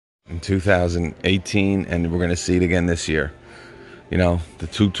in 2018, and we're going to see it again this year. You know, the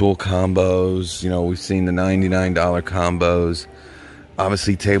two-tool combos. You know, we've seen the $99 combos.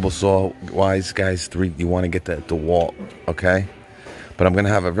 Obviously, table saw wise, guys, you want to get that DeWalt, okay? But I'm going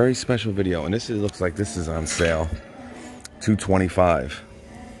to have a very special video, and looks like this is on sale. $225.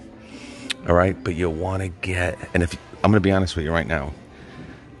 All right, but you want to get, and if I'm going to be honest with you right now,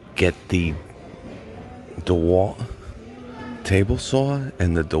 get the DeWalt table saw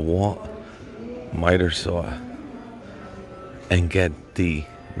and the DeWalt miter saw, and get the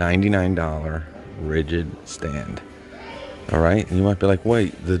 $99 rigid stand. All right, and you might be like,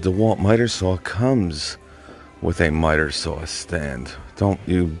 wait, the DeWalt miter saw comes with a miter saw stand. Don't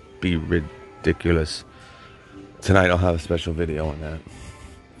you be ridiculous. Tonight I'll have a special video on that.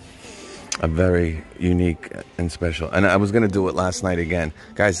 A very unique and special. And I was going to do it last night again.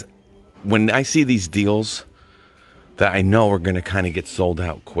 Guys, when I see these deals that I know are going to kind of get sold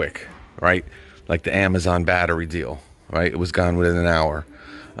out quick, right? Like the Amazon battery deal, right? It was gone within an hour.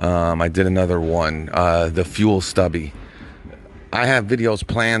 I did another one, the fuel stubby. I have videos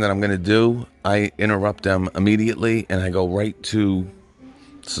planned that I'm going to do. I interrupt them immediately and I go right to,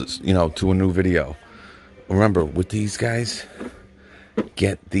 you know, to a new video. Remember, with these guys,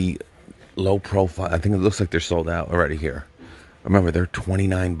 get the low profile. I think it looks like they're sold out already here. Remember, they're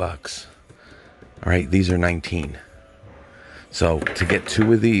 29 bucks. All right, these are 19. So to get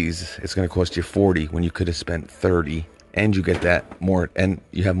two of these, it's going to cost you 40 when you could have spent 30, and you get that more, and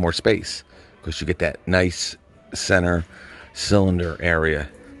you have more space because you get that nice center cylinder area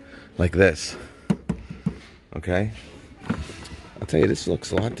like this. Okay, I'll tell you, this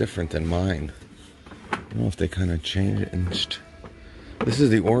looks a lot different than mine. I don't know if they kind of changed. This is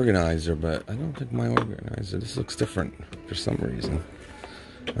the organizer, but I don't think my organizer, this looks different for some reason.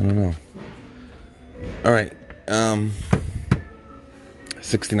 I don't know. All right,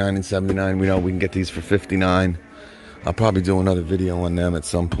 69 and 79, we know we can get these for 59. I'll probably do another video on them at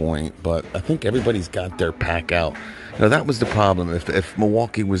some point, but I think everybody's got their pack out. You know, that was the problem. If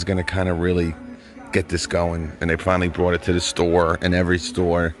Milwaukee was going to kind of really get this going, and they finally brought it to the store, and every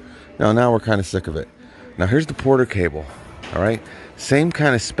store, now we're kind of sick of it. Now here's the Porter cable, all right? Same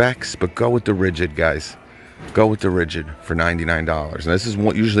kind of specs, but go with the rigid, guys. Go with the rigid for $99. Now this is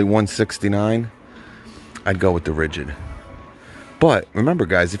usually $169. I'd go with the rigid. But remember,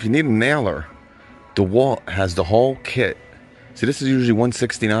 guys, if you need a nailer, DeWalt has the whole kit. See, this is usually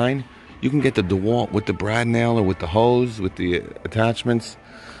 $169. You can get the DeWalt with the brad nailer, with the hose, with the attachments.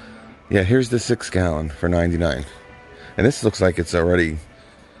 Yeah, here's the 6-gallon for $99. And this looks like it's already,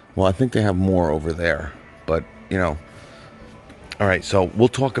 well, I think they have more over there. But, you know. All right, so we'll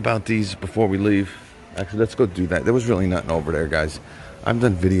talk about these before we leave. Actually, let's go do that. There was really nothing over there, guys. I've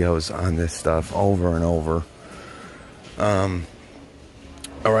done videos on this stuff over and over.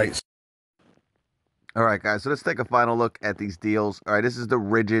 All right. All right, guys, so let's take a final look at these deals. All right, this is the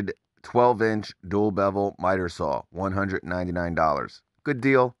rigid 12-inch dual bevel miter saw, $199. Good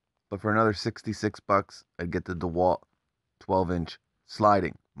deal, but for another 66 bucks, I'd get the DeWalt 12-inch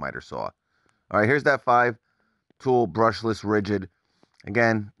sliding miter saw. All right, here's that 5-tool brushless rigid.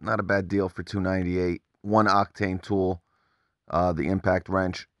 Again, not a bad deal for $298. 1-octane tool, the impact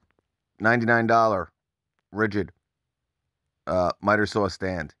wrench. $99 rigid miter saw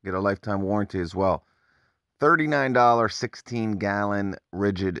stand. Get a lifetime warranty as well. $39 16-gallon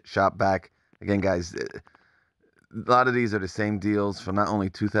rigid shop vac. Again, guys, a lot of these are the same deals from not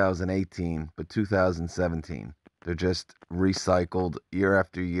only 2018 but 2017. They're just recycled year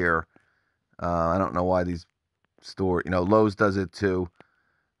after year. I don't know why these store, you know, Lowe's does it too.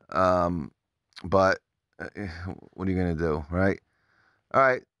 But what are you gonna do, right? All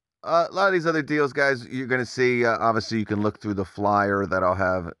right. A lot of these other deals, guys, you're gonna see. Obviously, you can look through the flyer that I'll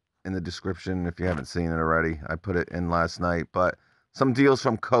have in the description if you haven't seen it already. I put it in last night. But some deals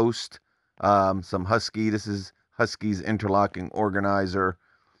from Coast, some Husky. This is Husky's interlocking organizer.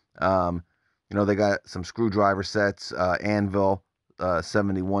 You know, they got some screwdriver sets, Anvil,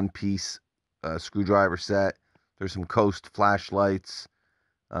 71-piece screwdriver set. There's some Coast flashlights,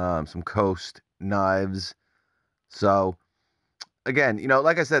 some Coast knives. So, again, you know,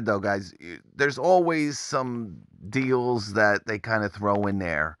 like I said, though, guys, there's always some deals that they kind of throw in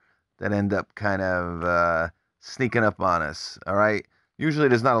there that end up kind of sneaking up on us, all right? Usually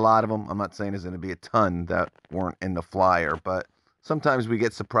there's not a lot of them. I'm not saying there's going to be a ton that weren't in the flyer, but sometimes we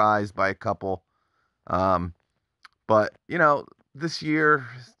get surprised by a couple. But, you know, this year,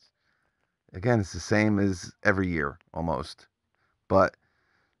 again, it's the same as every year almost. But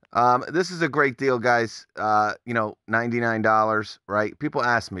this is a great deal, guys. You know, $99, right? People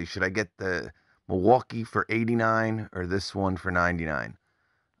ask me, should I get the Milwaukee for $89 or this one for $99?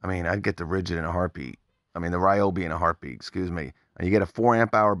 I mean, I'd get the Rigid in a heartbeat. I mean, the Ryobi in a heartbeat, excuse me. And you get a 4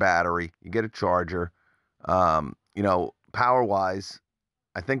 amp hour battery, you get a charger. You know, power wise,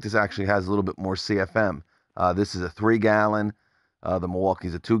 I think this actually has a little bit more CFM. This is a 3 gallon. The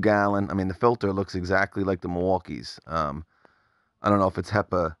Milwaukee's a 2 gallon. I mean, the filter looks exactly like the Milwaukee's. I don't know if it's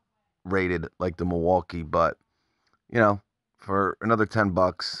HEPA rated like the Milwaukee, but you know, for another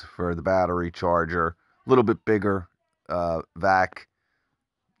 $10 for the battery charger, a little bit bigger vac.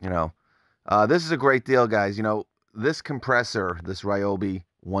 You know, this is a great deal, guys. You know, this compressor, this Ryobi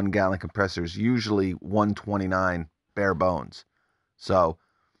 1 gallon compressor, is usually 129 bare bones. So,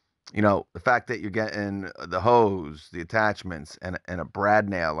 you know, the fact that you're getting the hose, the attachments, and a brad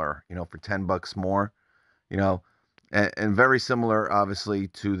nailer, you know, for $10 more, you know, and very similar, obviously,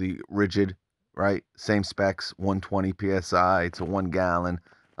 to the Rigid, right? Same specs, 120 psi. It's a 1 gallon,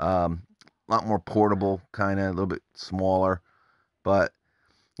 a lot more portable, kind of a little bit smaller, but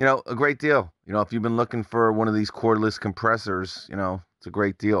you know, a great deal. You know, if you've been looking for one of these cordless compressors, you know, it's a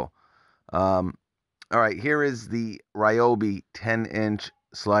great deal. All right, here is the Ryobi 10-inch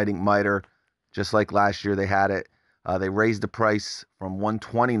sliding miter. Just like last year, they had it. They raised the price from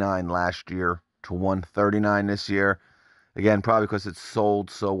 $129 last year to $139 this year. Again, probably because it sold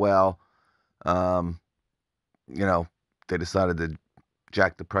so well. You know, they decided to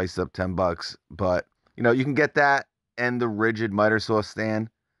jack the price up $10. But you know, you can get that and the Rigid miter saw stand.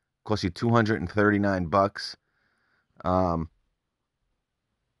 Cost you $239.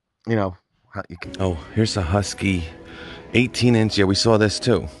 You know, you can... Oh, here's a Husky 18-inch. Yeah, we saw this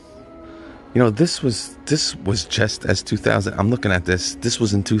too. You know, this was just as 2000. I'm looking at this. This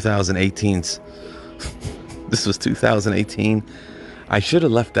was in 2018. This was 2018. I should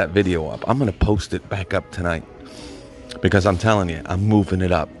have left that video up. I'm going to post it back up tonight because I'm telling you, I'm moving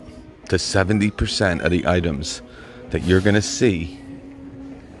it up to 70% of the items that you're going to see.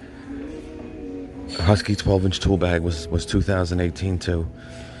 Husky 12-inch tool bag was 2018 too.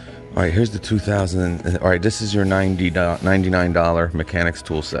 All right, here's the 2000. All right, this is your $99 mechanics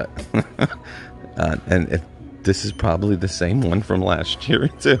tool set. And this is probably the same one from last year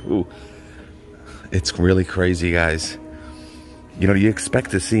too. It's really crazy, guys. You know, you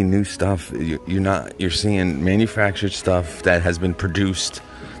expect to see new stuff. You're seeing manufactured stuff that has been produced.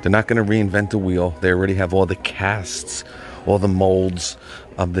 They're not going to reinvent the wheel. They already have all the casts, all the molds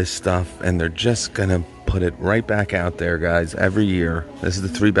of this stuff, and they're just going to put it right back out there, guys, every year. This is the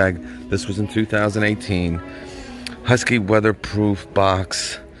 3-bag. This was in 2018. Husky weatherproof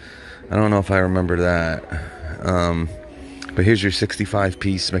box. I don't know if I remember that. But here's your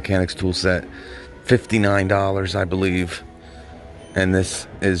 65-piece mechanics tool set. $59, I believe. And this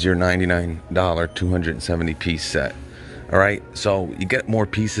is your $99 270-piece set. All right, so you get more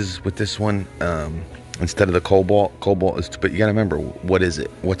pieces with this one instead of the Cobalt. Cobalt is, but you gotta remember, what is it?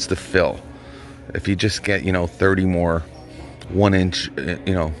 What's the fill? If you just get, you know, 30 more 1-inch,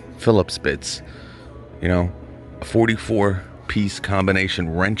 you know, Phillips bits, you know, a 44-piece combination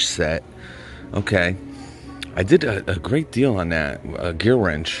wrench set. Okay, I did a great deal on that. A gear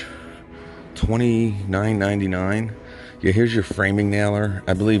wrench, $29.99. Yeah, here's your framing nailer.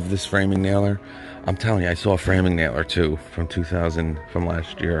 I believe this framing nailer, I'm telling you, I saw a framing nailer too from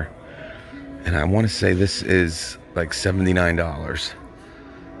last year. And I want to say this is like $79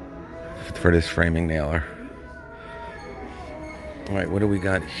 for this framing nailer. All right, what do we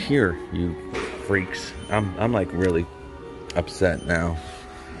got here, you freaks? I'm like really upset now.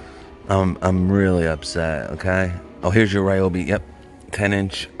 I'm really upset, okay? Oh, here's your Ryobi, yep,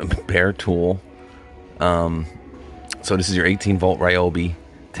 10-inch bare tool. So this is your 18-volt Ryobi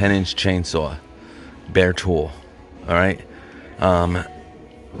 10-inch chainsaw, bare tool. All right.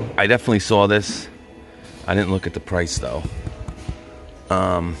 I definitely saw this. I didn't look at the price though.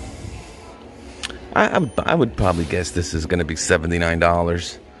 I would probably guess this is going to be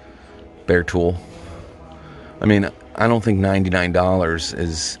 $79, bare tool. I mean, I don't think $99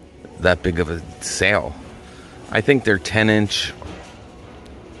 is that big of a sale. I think their 10-inch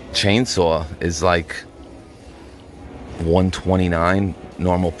chainsaw is like $129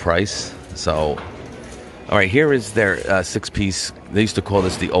 normal price. So all right, here is their 6-piece. They used to call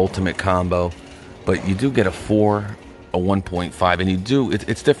this the ultimate combo, but you do get a 4, a 1.5, and you do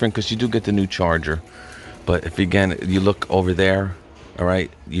it's different because you do get the new charger. But if again you look over there, all right,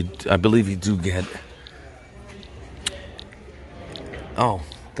 I believe you do get. Oh,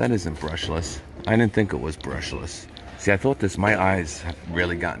 that isn't brushless. I didn't think it was brushless. See, I thought this. My eyes have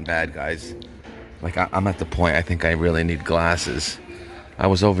really gotten bad, guys. Like, I'm at the point I think I really need glasses. I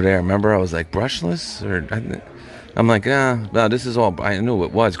was over there, remember? I was like, brushless? I'm like, no, this is all... I knew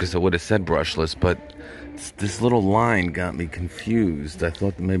it was because it would have said brushless, but this little line got me confused. I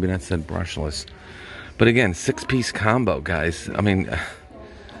thought that maybe that said brushless. But again, 6-piece combo, guys. I mean,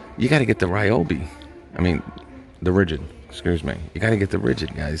 you got to get the Ryobi. I mean, the rigid. Excuse me. You got to get the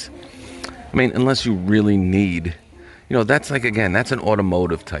rigid, guys. I mean, unless you really need, you know, that's like, again, that's an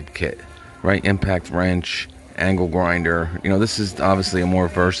automotive type kit, right? Impact wrench, angle grinder. You know, this is obviously a more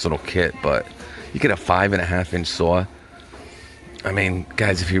versatile kit, but you get a 5.5-inch saw. I mean,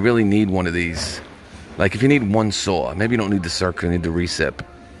 guys, if you really need one of these, like if you need one saw, maybe you don't need the circuit, you need the recip.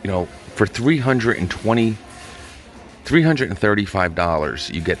 You know, for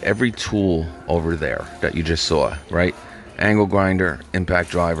 $335, you get every tool over there that you just saw, right? Angle grinder, impact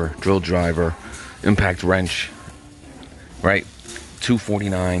driver, drill driver, impact wrench, right?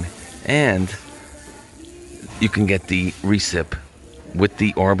 $249, and you can get the recip with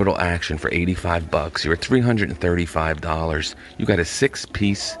the orbital action for $85. You're at $335. You got a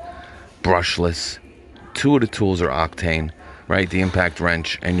 6-piece brushless. 2 of the tools are Octane, right? The impact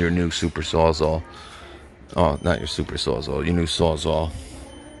wrench and your new super sawzall. Oh, not your super sawzall, your new sawzall.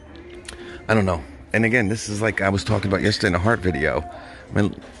 I don't know. And again, this is like I was talking about yesterday in the Heart video. I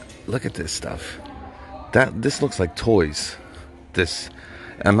mean, look at this stuff. This looks like toys. This,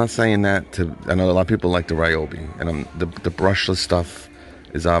 I'm not saying that to, I know a lot of people like the Ryobi, and the brushless stuff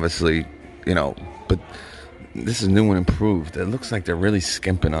is obviously, you know, but this is new and improved. It looks like they're really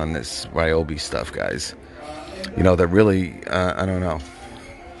skimping on this Ryobi stuff, guys. You know, they're really, I don't know.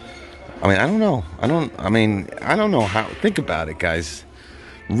 I mean, I don't know. I don't know how. Think about it, guys.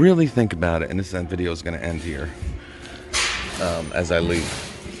 Really think about it. And this video is going to end here as I leave.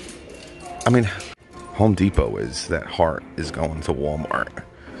 I mean, Home Depot is, that Heart is going to Walmart.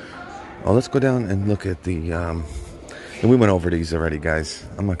 Oh, let's go down and look at the, and we went over these already, guys.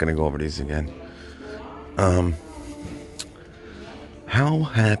 I'm not going to go over these again. How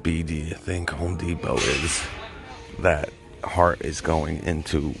happy do you think Home Depot is that Heart is going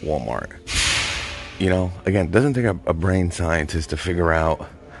into Walmart? You know, again, it doesn't take a brain scientist to figure out,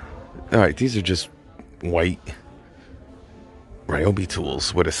 all right, these are just white Ryobi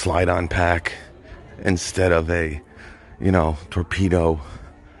tools with a slide-on pack instead of a, you know, torpedo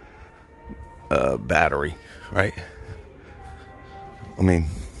battery, right? I mean,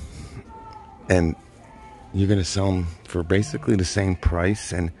 and you're going to sell them for basically the same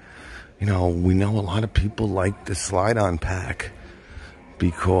price. And, you know, we know a lot of people like the slide-on pack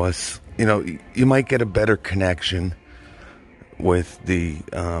because, you know, you might get a better connection with the,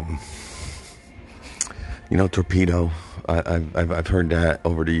 you know, torpedo. I've heard that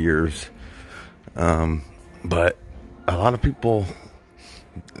over the years. But a lot of people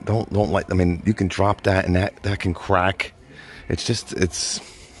don't like, I mean, you can drop that and that can crack. It's just,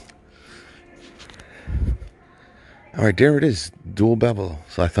 all right, there it is, dual bevel.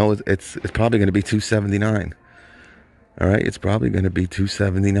 So I thought it's probably going to be $279. All right, it's probably going to be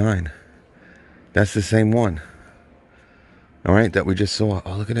 $279. That's the same one. All right, that we just saw.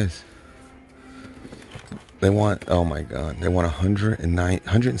 Oh, look at this. They want, oh my God, they want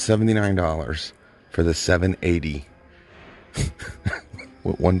 $179 for the 780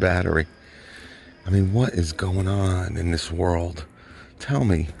 with one battery. I mean, what is going on in this world? Tell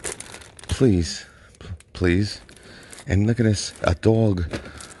me, please, please. And look at this, a dog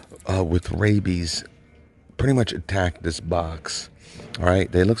with rabies pretty much attacked this box. All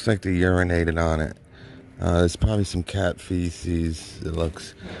right, it looks like they urinated on it. There's probably some cat feces. It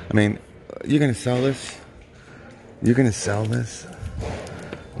looks, I mean, you're going to sell this? You're going to sell this?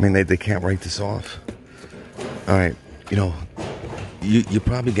 I mean, they can't write this off. All right, you know, you're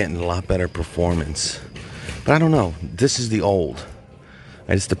probably getting a lot better performance. But I don't know. This is the old.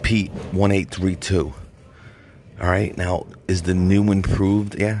 It's the Pete 1832. All right, now, is the new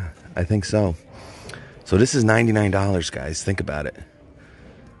improved? Yeah, I think so. So this is $99, guys. Think about it.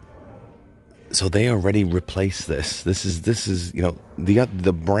 So they already replaced this. This is you know,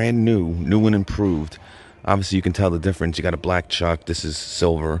 the brand new and improved. Obviously, you can tell the difference. You got a black chuck. This is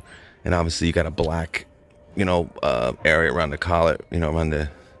silver, and obviously you got a black, you know, area around the collet, you know, around the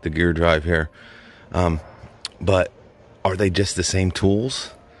gear drive here. But are they just the same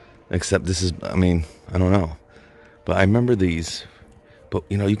tools? Except this is, I mean, I don't know. But I remember these. But,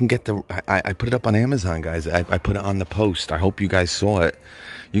 you know, you can get the, I put it up on Amazon, guys. I put it on the post. I hope you guys saw it.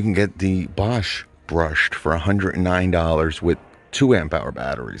 You can get the Bosch brushed for $109 with 2 amp hour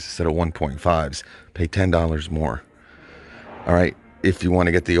batteries instead of 1.5s. Pay $10 more. All right. If you want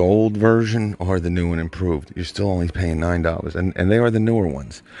to get the old version or the new and improved, you're still only paying $9. And they are the newer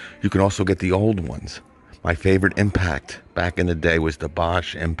ones. You can also get the old ones. My favorite Impact back in the day was the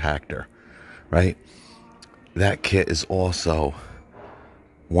Bosch Impactor, right? That kit is also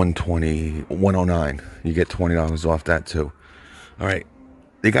 120, 109. You get $20 off that too. All right,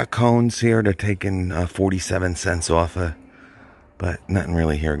 they got cones here. They're taking 47 cents off of, but nothing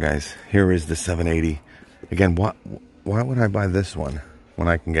really here, guys. Here is the 780. Again, why would I buy this one when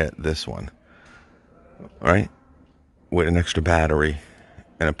I can get this one? All right, with an extra battery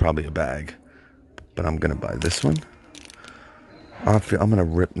and probably a bag. But I'm gonna buy this one. I'm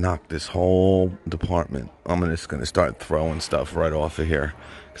gonna knock this whole department. I'm just gonna start throwing stuff right off of here,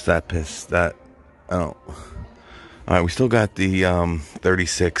 cause I don't. All right, we still got the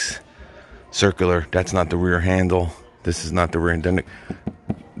 36 circular. That's not the rear handle. This is not the rear end.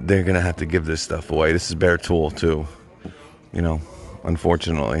 They're gonna have to give this stuff away. This is bare tool too, you know,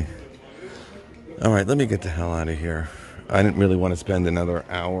 unfortunately. All right, let me get the hell out of here. I didn't really want to spend another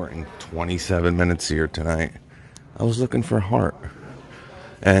hour and 27 minutes here tonight. I was looking for heart.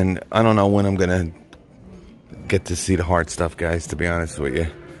 And I don't know when I'm going to get to see the heart stuff, guys, to be honest with you.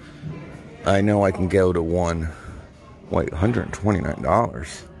 I know I can go to one. Wait,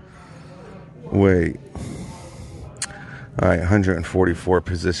 $129. Wait. All right, 144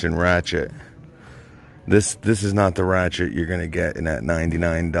 position ratchet. This is not the ratchet you're going to get in that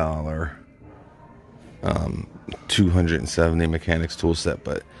 $99 270 mechanics tool set,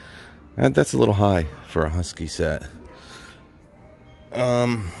 but that's a little high for a Husky set.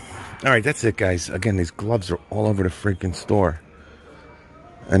 All right, that's it, guys. Again, these gloves are all over the freaking store,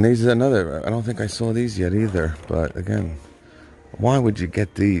 and these is another. I don't think I saw these yet either, but again, why would you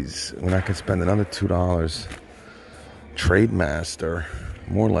get these when I could spend another $2? Trade Master,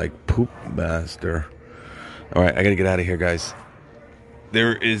 more like Poop Master. All right, I gotta get out of here, guys.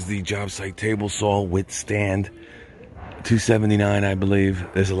 There is the job site table saw with stand, $279, I believe.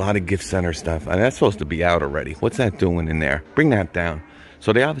 There's a lot of gift center stuff, and that's supposed to be out already. What's that doing in there? Bring that down.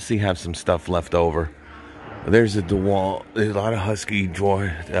 So they obviously have some stuff left over. There's a DeWalt. There's a lot of Husky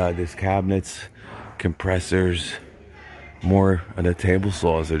drawer. There's cabinets, compressors. More of the table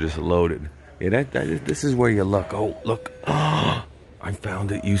saws are just loaded. Yeah, this is where you look. Oh, look. Oh, I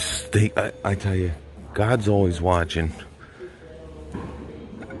found it. I tell you, God's always watching.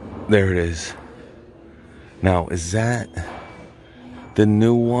 There it is. Now, is that the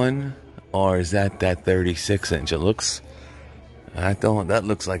new one, or is that 36 inch? It looks, that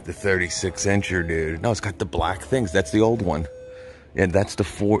looks like the 36 incher, dude. No, it's got the black things. That's the old one. Yeah, that's the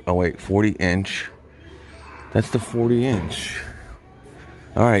 40 inch. That's the 40 inch.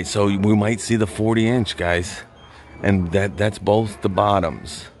 All right, so we might see the 40 inch, guys. And that's both the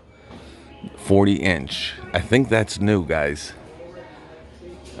bottoms. 40 inch. I think that's new, guys.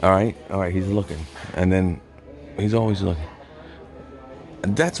 All right, he's looking. And then he's always looking.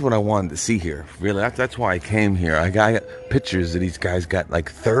 And that's what I wanted to see here. Really, that's why I came here. I got pictures of these guys, got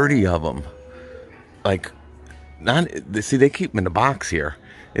like 30 of them. Like, see, they keep them in the box here.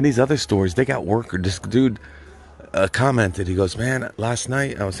 In these other stores, they got workers. This dude commented, he goes, man, last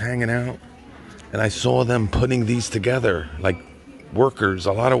night I was hanging out and I saw them putting these together. Like workers,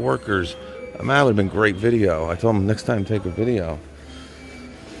 a lot of workers. That would have been great video. I told him next time take a video.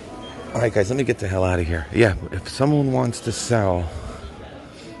 All right, guys, let me get the hell out of here. Yeah, if someone wants to sell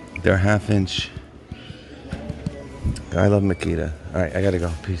their 1/2 inch, I love Makita. All right, I gotta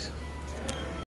go. Peace.